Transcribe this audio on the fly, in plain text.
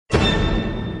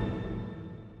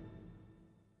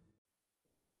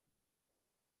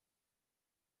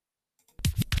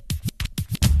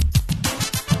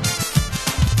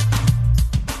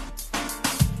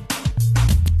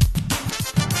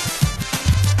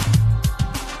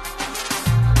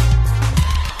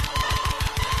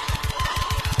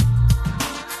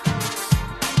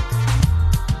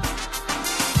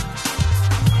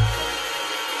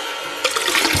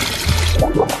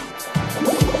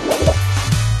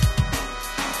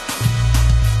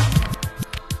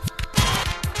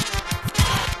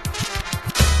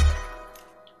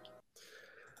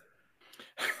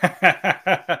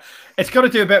It's got to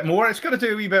do a bit more. It's got to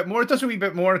do a wee bit more. It does a wee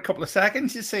bit more in a couple of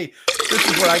seconds. You see, this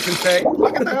is where I can say,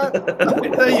 look at that.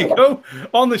 There you go.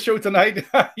 On the show tonight.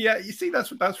 Yeah, you see, that's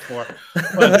what that's for.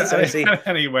 But That's I see.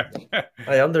 anyway.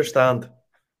 I understand.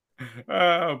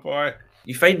 Oh, boy.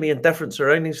 You find me in different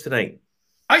surroundings tonight.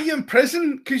 Are you in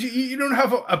prison? Because you don't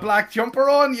have a black jumper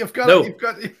on. No, You've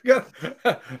got.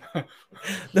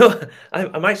 no,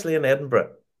 I'm actually in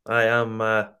Edinburgh. I am.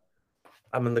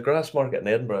 I'm in the grass market in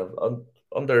Edinburgh,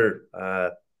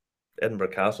 under Edinburgh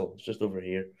Castle. It's just over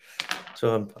here.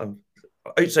 So I'm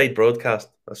outside broadcast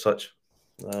as such.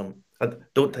 And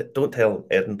don't tell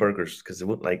Edinburghers because they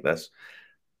won't like this.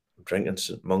 I'm drinking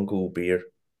St Mungo beer.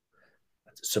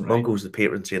 St Right. Mungo's the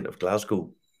patron saint of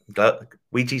Glasgow.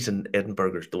 Ouija's and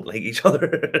Edinburghers don't like each other.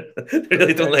 They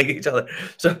really don't like each other.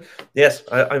 So yes,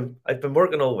 I've been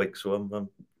working all week, so I'm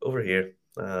over here.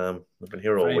 I've been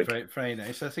here all Very, week. very, very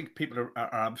nice. I think people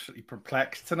are absolutely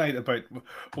perplexed tonight about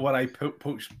what I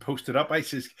posted up. I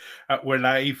says we're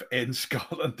live in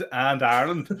Scotland and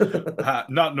Ireland,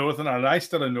 not Northern Ireland. I'm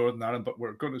still in Northern Ireland, but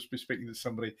we're going to be speaking to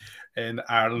somebody in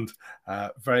Ireland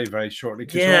very, very shortly.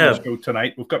 Because on the show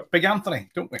tonight, we've got Big Anthony,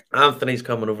 don't we? Anthony's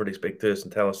coming over to speak to us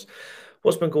and tell us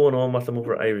what's been going on with him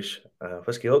over at Irish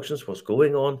Whiskey Auctions, what's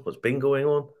going on, what's been going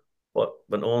on, what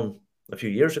went on a few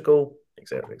years ago,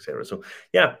 etc., etc. So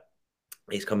yeah,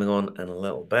 he's coming on in a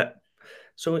little bit.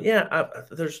 So yeah,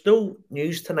 there's no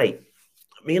news tonight,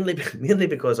 mainly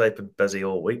because I've been busy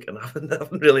all week and I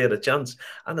haven't really had a chance.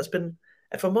 And it's been,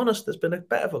 if I'm honest, it's been a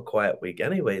bit of a quiet week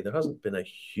anyway. There hasn't been a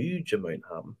huge amount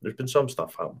happen. There's been some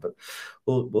stuff happen, but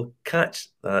we'll catch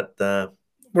that.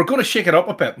 We're going to shake it up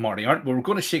a bit, Marty, aren't we? We're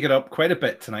going to shake it up quite a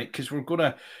bit tonight because we're going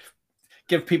to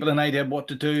give people an idea of what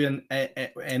to do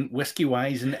in whiskey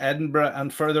wise in Edinburgh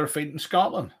and further afield in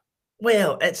Scotland.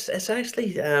 Well, it's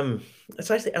actually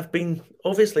I've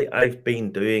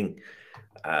been doing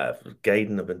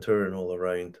guiding. I've been touring all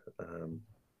around.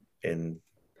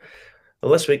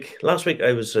 Last week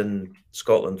I was in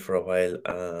Scotland for a while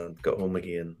and got home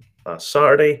again last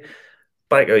Saturday.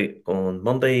 Back out on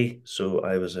Monday, so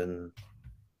I was in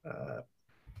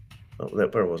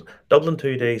where was it? Dublin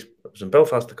 2 days. I was in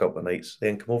Belfast a couple of nights.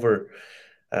 Then come over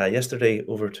yesterday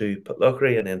over to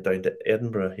Pitlochry and then down to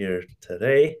Edinburgh here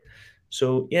today.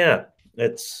 So yeah,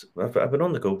 I've been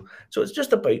on the go. So it's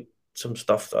just about some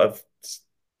stuff that I've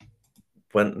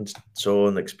went and saw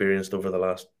and experienced over the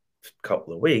last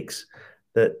couple of weeks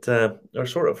that are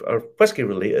whiskey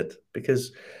related,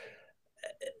 because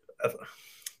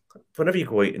whenever you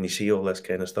go out and you see all this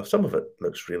kind of stuff, some of it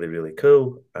looks really, really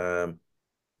cool.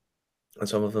 And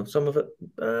some of it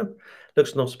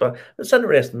looks not so bad. It's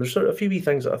interesting. There's sort of a few wee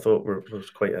things that I thought was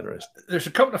quite interesting. There's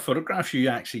a couple of photographs you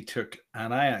actually took,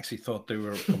 and I actually thought they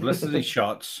were publicity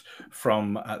shots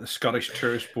from the Scottish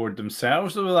Tourist Board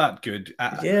themselves. They were that good.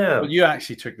 Yeah. But you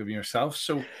actually took them yourself.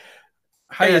 So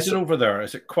how is it over there?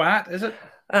 Is it quiet? Is it?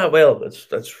 Well, it's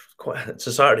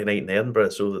a Saturday night in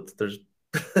Edinburgh, so that there's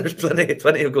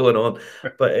plenty of going on.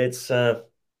 But it's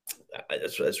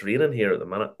raining here at the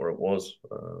minute, or it was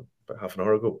about half an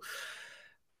hour ago.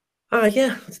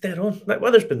 Yeah, it's dead on. The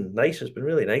weather's been nice. It's been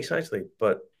really nice, actually.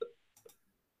 But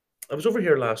I was over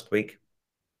here last week,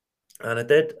 and I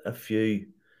did a few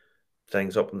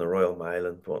things up in the Royal Mile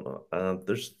and whatnot. And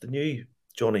there's the new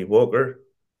Johnnie Walker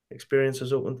experience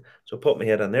has opened, so I popped my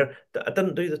head in there. I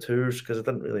didn't do the tours because I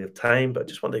didn't really have time, but I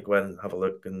just wanted to go in and have a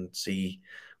look and see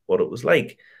what it was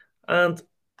like. And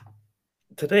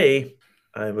today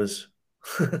I was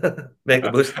make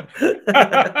the most.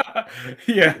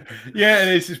 yeah, it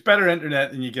is. It's better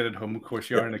internet than you get at home. Of course,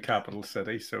 you are in the capital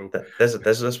city, so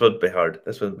this would be hard.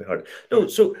 This would be hard. No,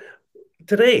 so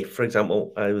today, for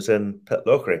example, I was in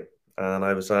Pitlochry and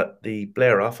I was at the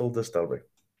Blair Athol distillery.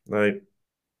 Now,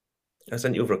 I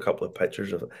sent you over a couple of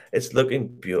pictures of it. It's looking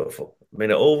beautiful. I mean,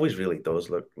 it always really does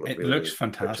look it really, looks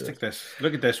fantastic.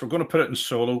 Look at this. We're going to put it in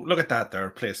solo. Look at that there,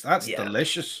 place. That's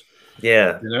delicious.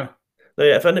 Yeah. You know? Now,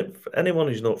 if anyone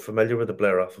who's not familiar with the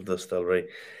Blair Athol distillery,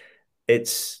 it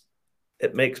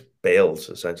makes Bell's,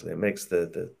 essentially. It makes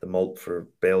the malt for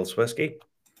Bell's whiskey.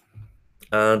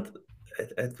 And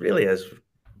it really is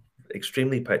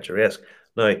extremely picturesque.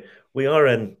 Now, we are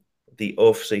in the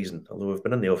off season, although we've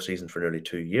been in the off season for nearly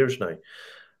 2 years now.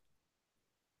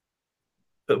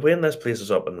 But when this place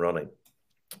is up and running,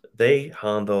 they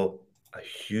handle a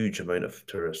huge amount of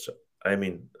tourists. I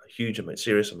mean, a huge amount,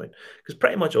 serious amount, because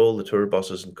pretty much all the tour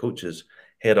buses and coaches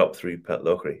head up through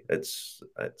Pitlochry. It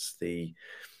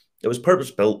was purpose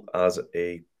built as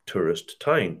a tourist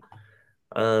town,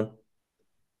 and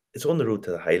it's on the road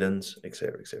to the Highlands,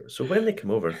 etc., etc. So when they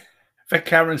come over, Vic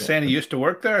Cameron saying he used to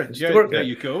work there. There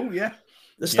you go, yeah.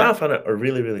 The staff in it are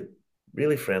really, really,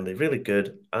 really friendly, really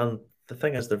good. And the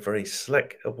thing is, they're very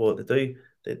slick at what they do.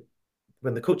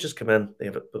 When the coaches come in, they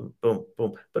have it boom, boom,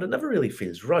 boom, but it never really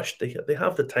feels rushed. They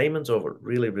have the timings of it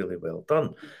really, really well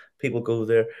done. People go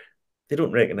there, they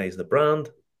don't recognize the brand,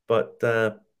 but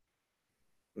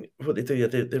what they do,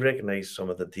 they recognize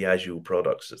some of the Diageo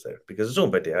products that's there because it's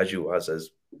owned by Diageo, as is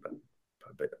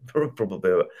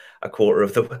probably a quarter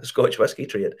of the Scotch whisky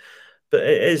trade. But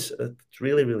it's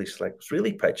really, really slick. It's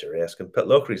really picturesque, and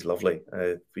Pitlochry's lovely.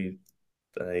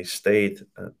 I stayed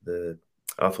at the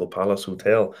Atholl Palace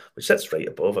Hotel, which sits right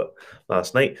above it,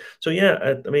 last night. So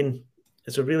yeah, I mean,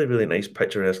 it's a really, really nice,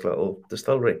 picturesque little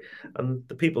distillery, and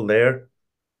the people there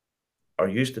are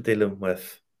used to dealing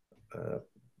with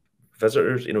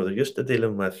visitors. They're used to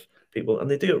dealing with people, and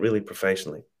they do it really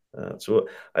professionally. So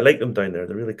I like them down there.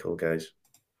 They're really cool guys.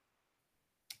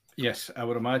 Yes, I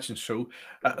would imagine so.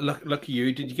 Look at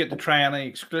you. Did you get to try any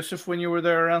exclusive when you were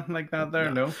there or anything like that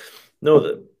there? No.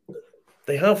 No,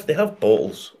 they have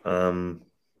bottles from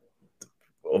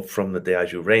the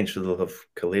Diageo range. So they'll have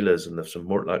Kalilas and there's some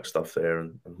Mortlach stuff there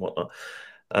and whatnot.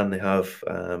 And they have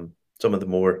some of the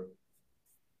more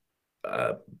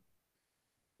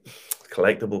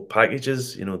collectible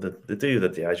packages, they do the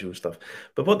Diageo stuff.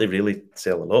 But what they really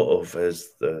sell a lot of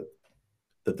is the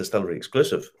distillery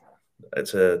exclusive.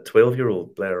 It's a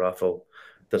 12-year-old Blair Athol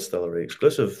distillery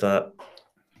exclusive that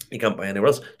you can't buy anywhere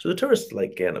else. So the tourists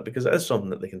like getting it because it is something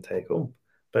that they can take home.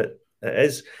 But it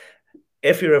is,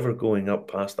 if you're ever going up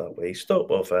past that way,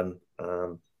 stop off in.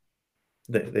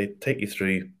 They take you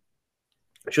through,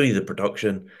 show you the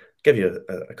production, give you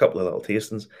a couple of little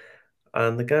tastings.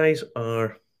 And the guys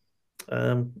are,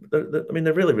 they're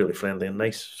really, really friendly and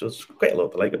nice. So it's quite a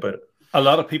lot to like about it. A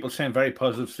lot of people saying very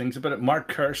positive things about it. Mark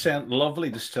Kerr saying, lovely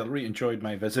distillery, enjoyed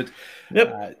my visit.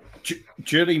 Yep.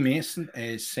 Julie Mason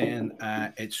is saying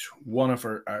it's one of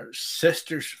our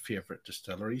sister's favourite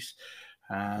distilleries.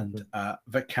 And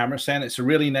Vic Cameron saying it's a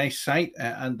really nice site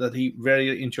and that he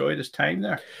very enjoyed his time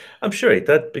there. I'm sure he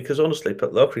did because honestly,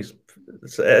 Pitlochry's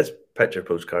it's picture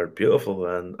postcard beautiful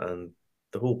and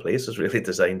the whole place is really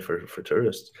designed for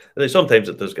tourists. And sometimes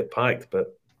it does get packed, but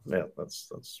yeah, that's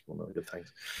one of the good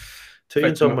things. Too,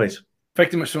 in some ways.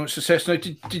 Victim of so much success. Now,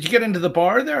 did you get into the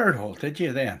bar there at all? Did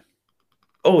you then?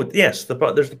 Oh yes,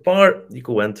 there's the bar you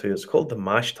go into. It's called the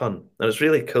Mash Tun, and it's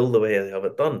really cool the way they have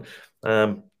it done.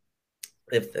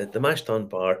 If the Mash Tun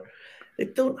bar, they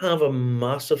don't have a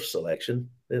massive selection.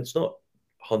 It's not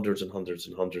hundreds and hundreds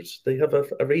and hundreds. They have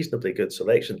a reasonably good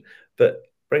selection, but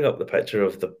bring up the picture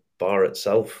of the bar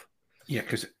itself. Yeah,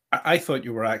 because I thought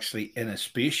you were actually in a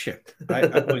spaceship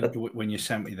when you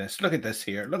sent me this. Look at this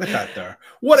here. Look at that there.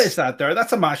 What is that there?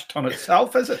 That's a mash tun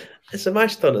itself, is it? It's a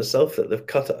mash tun itself that they've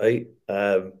cut it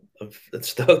out and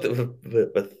stuck it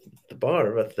with the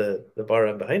bar, with the bar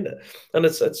in behind it. And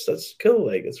it's cool.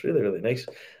 Like, it's really, really nice.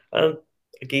 And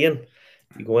again,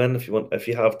 you go in if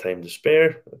you have time to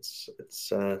spare. It's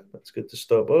good to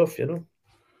stop off, It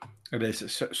is.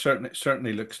 It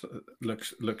certainly looks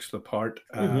the part.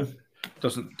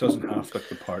 Doesn't half look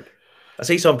the part. I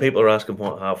see some people are asking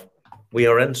what I have. We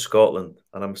are in Scotland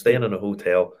and I'm staying in a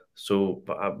hotel, so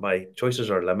my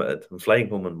choices are limited. I'm flying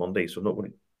home on Monday, so I'm not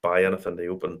going to buy anything to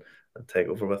open and take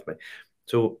over with me.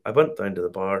 So I went down to the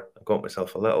bar and got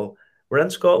myself a little. We're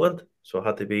in Scotland, so it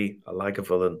had to be a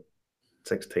Lagavulin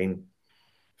 16.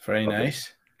 Very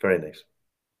nice. Very nice.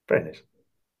 Very nice.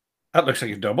 That looks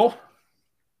like a double.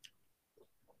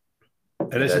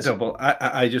 It is a double.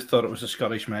 I just thought it was a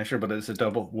Scottish measure, but it's a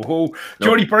double. Whoa. Nope.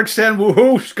 Geordie Burke saying,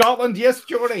 woohoo, Scotland. Yes,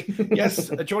 Geordie. Yes,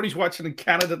 Geordie's watching in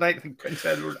Canada tonight, I think Prince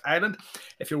Edward Island.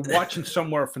 If you're watching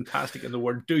somewhere fantastic in the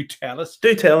world, do tell us.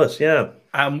 Do tell us, yeah.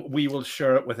 We will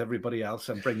share it with everybody else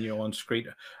and bring you on screen.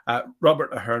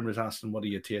 Robert Ahern was asking, what are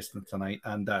you tasting tonight?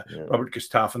 And Robert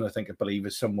Gustafson, I believe,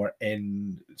 is somewhere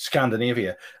in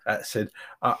Scandinavia, said,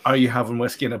 are you having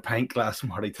whiskey in a pint glass,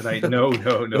 Marty, tonight? No.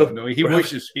 He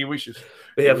wishes.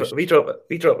 We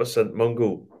drop a St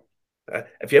Mungo.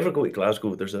 If you ever go to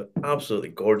Glasgow, there's an absolutely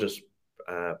gorgeous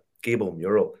gable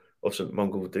mural of St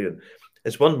Mungo doing.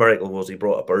 His one miracle was he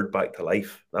brought a bird back to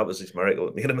life. That was his miracle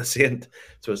that made him a saint.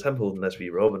 So it's him holding this wee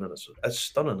robin, and it's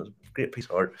stunning. It's a great piece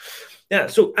of art. Yeah.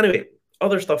 So anyway,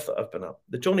 other stuff that I've been up.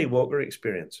 The Johnnie Walker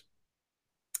Experience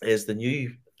is the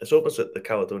new. It's opposite the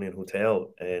Caledonian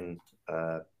Hotel in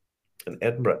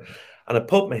Edinburgh. And I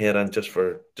popped my head in just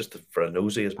for a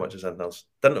nosy as much as anything else.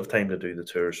 Didn't have time to do the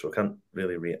tour, so I can't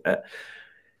really rate it.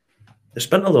 They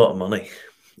spent a lot of money.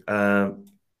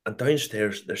 And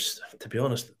downstairs, to be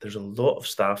honest, there's a lot of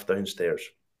staff downstairs,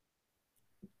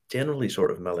 generally sort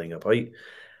of milling about.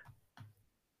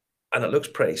 And it looks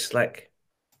pretty slick.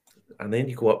 and then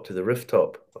you go up to the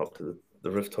rooftop, up to the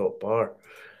rooftop bar,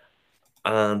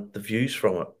 and the views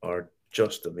from it are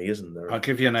just amazing. I'll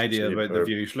give you an idea about the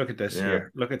views. Look at this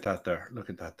here. Look at that there. Look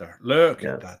at that there. Look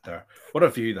at that there. What a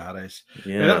view that is.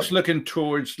 Yeah. Now that's looking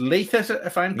towards Leith, is it?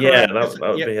 If I'm correct. Yeah, that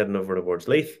would be heading over towards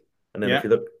Leith. And then if you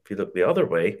look the other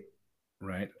way.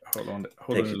 Right. Hold on.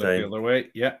 Look the other way.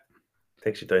 Yeah.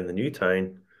 Takes you down the new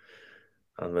town.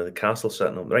 And with the castle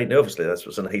sitting up. Right now, obviously, this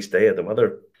was a nice day. The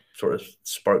weather sort of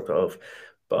sparked off.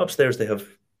 But upstairs they have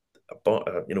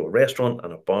a restaurant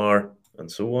and a bar and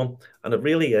so on. And it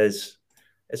really is,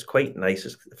 it's quite nice.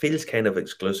 It feels kind of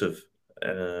exclusive.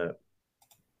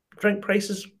 Drink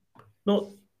prices, not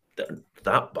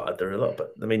that bad. They're a little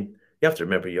bit. I mean, you have to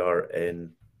remember you are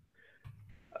in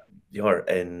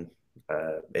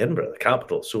Edinburgh, the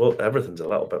capital, so everything's a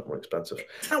little bit more expensive.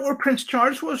 Is that where Prince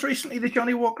Charles was recently? The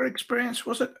Johnny Walker Experience,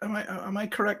 was it? Am I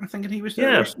correct in thinking he was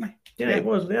there recently? Yeah, he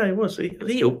was. Yeah, he was.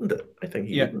 He opened it. I think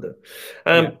he opened it.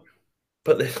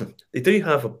 But they do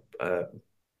have a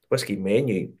whiskey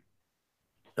menu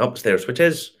upstairs, which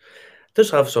does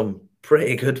have some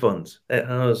pretty good ones. It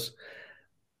has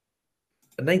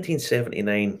a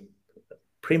 1979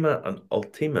 Prima and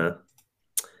Ultima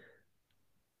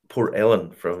Port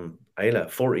Ellen from Islay,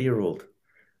 40-year-old.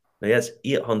 Now, that's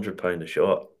 £800 a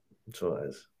shot. So it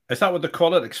is. Is that what they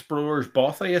call it? Explorer's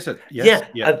Bothy, is it? Yes.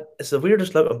 Yeah. It's the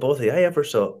weirdest looking Bothy I ever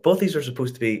saw. Bothies are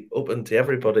supposed to be open to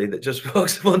everybody that just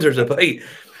walks and wanders about.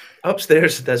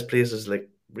 Upstairs, this place is like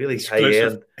really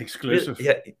high-end. Exclusive.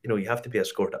 Yeah, you have to be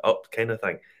escorted up kind of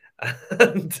thing.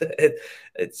 And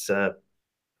it's not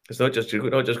just, you're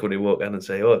not just going to walk in and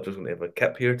say, oh, I'm just going to have a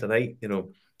kip here tonight.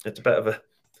 It's a bit of a,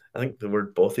 I think the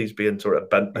word Bothy's being sort of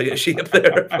bent out of shape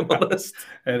there, if I'm honest.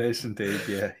 It is indeed,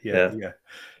 yeah.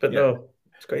 But no,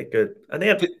 it's quite good. And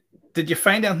then, did you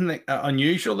find anything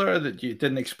unusual there that you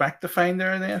didn't expect to find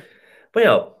there and then?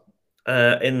 Well,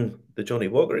 in the Johnny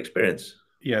Walker Experience.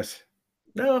 Yes.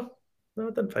 No, I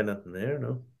didn't find anything there,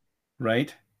 no.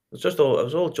 Right. It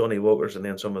was all Johnny Walkers and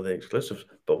then some of the exclusives.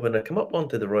 But when I come up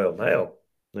onto the Royal Mile,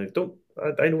 now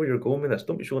I know where you're going with this.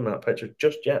 Don't be showing that picture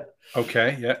just yet.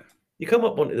 Okay, yeah. You come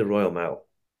up onto the Royal Mile,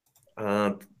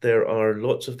 and there are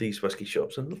lots of these whiskey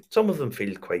shops, and some of them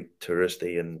feel quite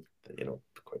touristy and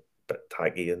quite a bit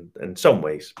tacky in some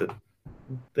ways, but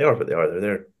they are what they are.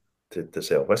 They're there to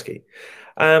sell whiskey.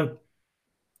 There's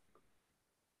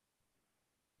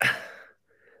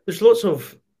lots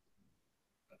of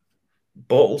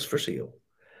bottles for sale,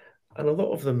 and a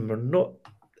lot of them are not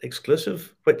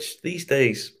exclusive, which these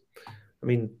days, I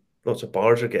mean, lots of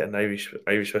bars are getting Irish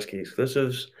whiskey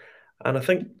exclusives. And I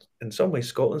think in some ways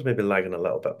Scotland's maybe lagging a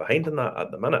little bit behind in that at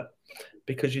the minute,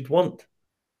 because you'd want,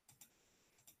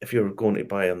 if you're going to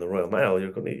buy on the Royal Mile,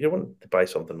 you want to buy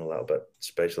something a little bit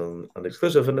special and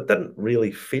exclusive, and it didn't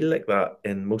really feel like that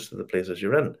in most of the places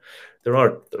you're in. There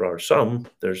are some.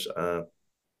 There's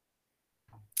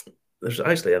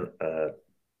actually I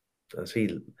see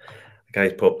a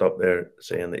guy's popped up there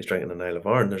saying that he's drinking an Isle of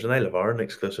Arran. There's an Isle of Arran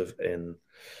exclusive in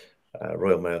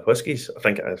Royal Mile Whiskies, I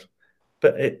think it is.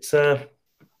 But it's, it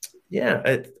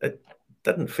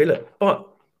didn't feel it. But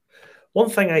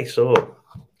one thing I saw,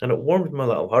 and it warmed my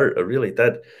little heart, it really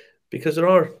did, because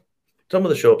some of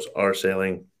the shops are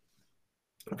selling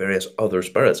various other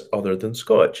spirits other than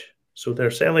Scotch. So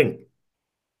they're selling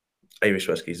Irish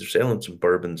whiskies, they're selling some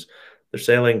bourbons, they're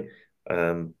selling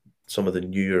some of the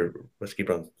newer whiskey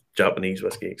brands, Japanese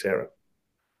whiskey, etc.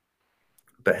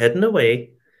 But hidden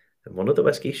away in one of the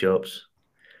whiskey shops,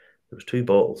 there was 2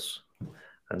 bottles.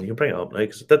 And you can bring it up now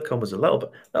because it did come as a little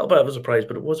bit of a surprise,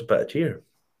 but it was a bit of cheer.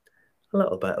 A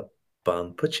little bit of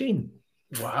Banpuccin.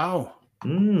 Wow.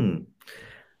 And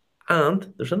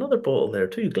there's another bottle there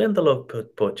too, Glendalough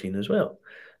Poitín as well.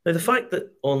 Now, the fact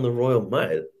that on the Royal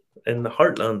Mile, in the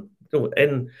heartland,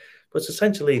 in what's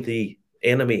essentially the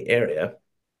enemy area,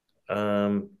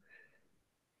 they're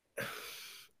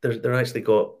actually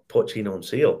got Poitín on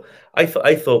sale. I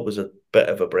thought was a bit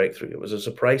of a breakthrough. It was a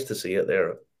surprise to see it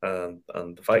there. And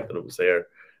the fact that it was there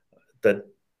did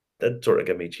sort of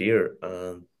give me cheer.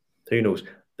 And who knows?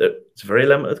 It's very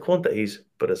limited quantities,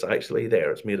 but it's actually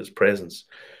there. It's made its presence.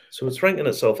 So it's ranking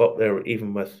itself up there,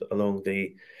 even with along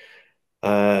the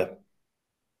likes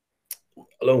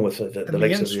of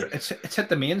the... It's hit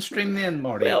the mainstream then,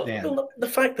 Marty. Well, the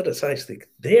fact that it's actually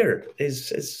there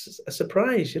is a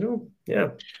surprise, Yeah.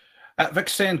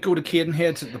 Vic's saying go to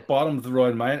Cadenhead's at the bottom of the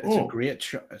Royal Mile. It's a great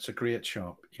shop. It's a great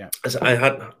shop. Yeah.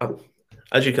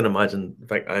 As you can imagine, in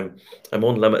fact, I'm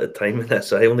on limited time in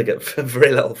this. I only get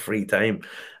very little free time,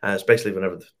 especially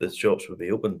whenever the shops would be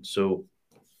open. So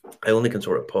I only can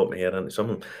sort of pop my head into some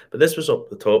of them. But this was up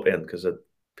the top end because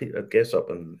guests up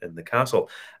in the castle,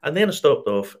 and then I stopped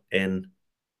off in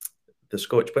the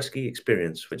Scotch Whisky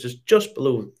Experience, which is just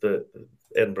below the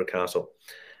Edinburgh Castle.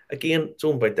 Again, it's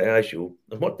owned by Diageo,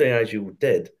 and what Diageo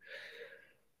did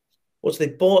was they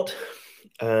bought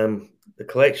the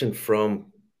collection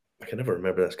from, I can never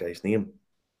remember this guy's name.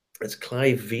 It's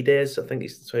Clive Vides, I think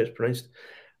that's how it's pronounced,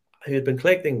 who had been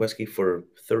collecting whiskey for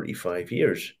 35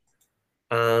 years.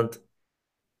 And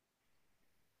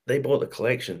they bought the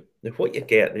collection. Now, what you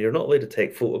get, you're not allowed to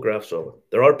take photographs of it.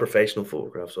 There are professional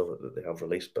photographs of it that they have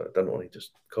released, but I didn't want to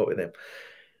just copy them.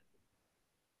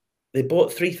 They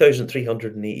bought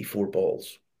 3,384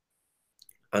 bottles.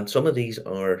 And some of these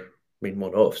are,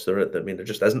 one-offs. There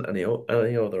just isn't any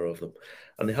other of them.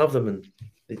 And they have them in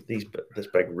this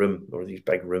big room, or these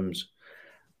big rooms.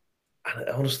 And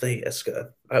honestly, it's got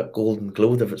a golden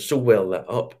glow of it, so well lit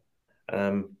up.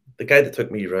 The guy that took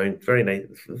me around, very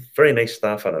nice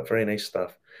staff at it, very nice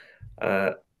staff.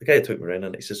 The guy that took me around,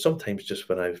 and he says, sometimes just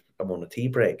when I'm on a tea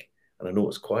break and I know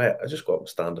it's quiet, I just go up and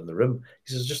stand in the room.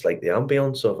 He says, just like the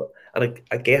ambience of it. And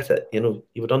I get it, you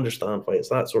would understand why it's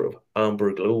that sort of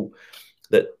amber glow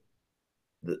that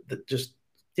just,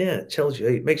 it chills you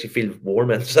out. It makes you feel warm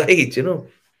inside,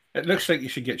 It looks like you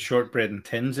should get shortbread and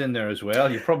tins in there as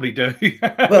well. You probably do.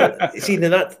 Well, see,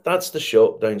 now that's the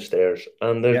shop downstairs,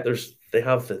 and they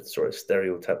have the sort of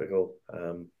stereotypical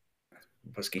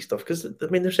whiskey stuff, because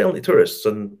they're selling to tourists,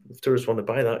 and if tourists want to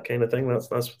buy that kind of thing, that's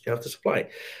what you have to supply.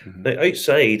 Mm-hmm. Now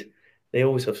outside, they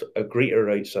always have a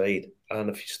greeter outside, and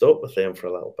if you stop with them for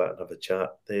a little bit and have a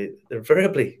chat, they're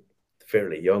invariably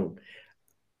fairly young.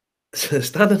 So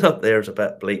standing up there is a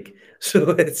bit bleak.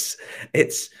 So it's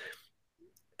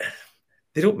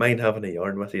they don't mind having a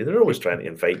yarn with you. They're always trying to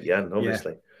invite you in,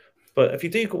 obviously. Yeah. But if you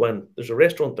do go in, there's a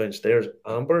restaurant downstairs,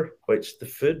 Amber, which the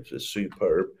food is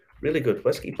superb, really good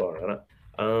whiskey bar in it.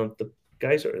 And the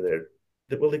guys that are there,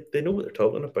 they know what they're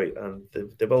talking about, and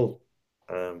they will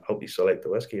help you select the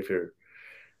whiskey if you're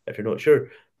not sure.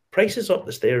 Prices up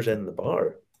the stairs in the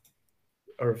bar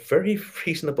are very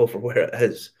reasonable for where it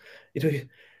is.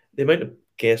 The amount of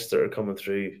guests that are coming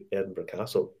through Edinburgh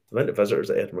Castle, the amount of visitors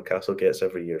that Edinburgh Castle gets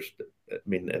every year,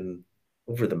 in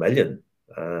over the million,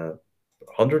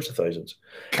 hundreds of thousands.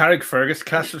 Carrickfergus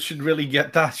Castle should really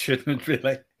get that, shouldn't it,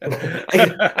 really?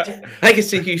 I can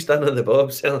see you standing on the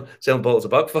bob selling bottles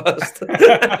of Buckfast.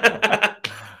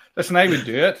 Listen, I would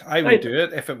do it. I would do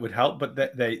it if it would help, but they're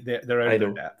out of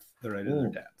their depth. They're out of their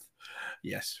depth.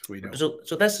 Yes, we know.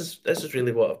 So this is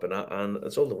really what I've been at, and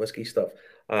it's all the whiskey stuff.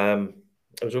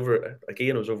 I was over in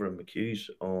McHugh's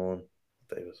on,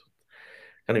 I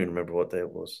can't even remember what day it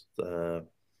was,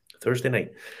 Thursday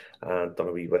night, and done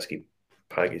a wee whiskey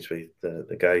package with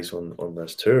the guys on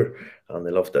this tour, and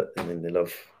they loved it.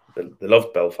 They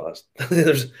loved Belfast.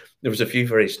 There was a few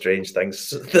very strange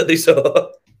things that they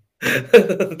saw.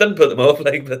 Didn't put them off,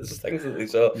 but it's things that they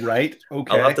saw. Right.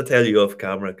 Okay. I'll have to tell you off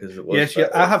camera because it was. Yes, yeah.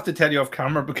 I have to tell you off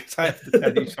camera because I have to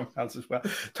tell you something else as well.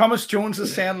 Thomas Jones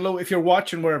is saying hello. If you're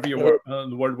watching wherever you are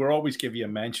in the world, we'll always give you a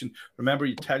mention. Remember,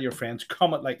 you tell your friends,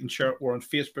 comment, like, and share. We're on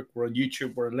Facebook, we're on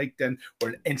YouTube, we're on LinkedIn, we're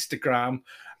on Instagram,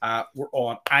 we're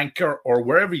on Anchor, or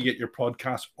wherever you get your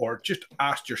podcast, or just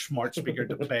ask your smart speaker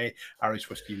to play Irish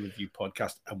Whiskey Review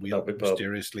Podcast, and we'll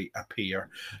mysteriously appear.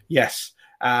 Yes.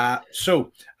 That's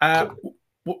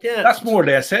more or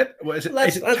less it. Is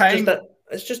it time?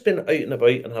 It's just been out and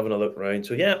about and having a look around.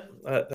 So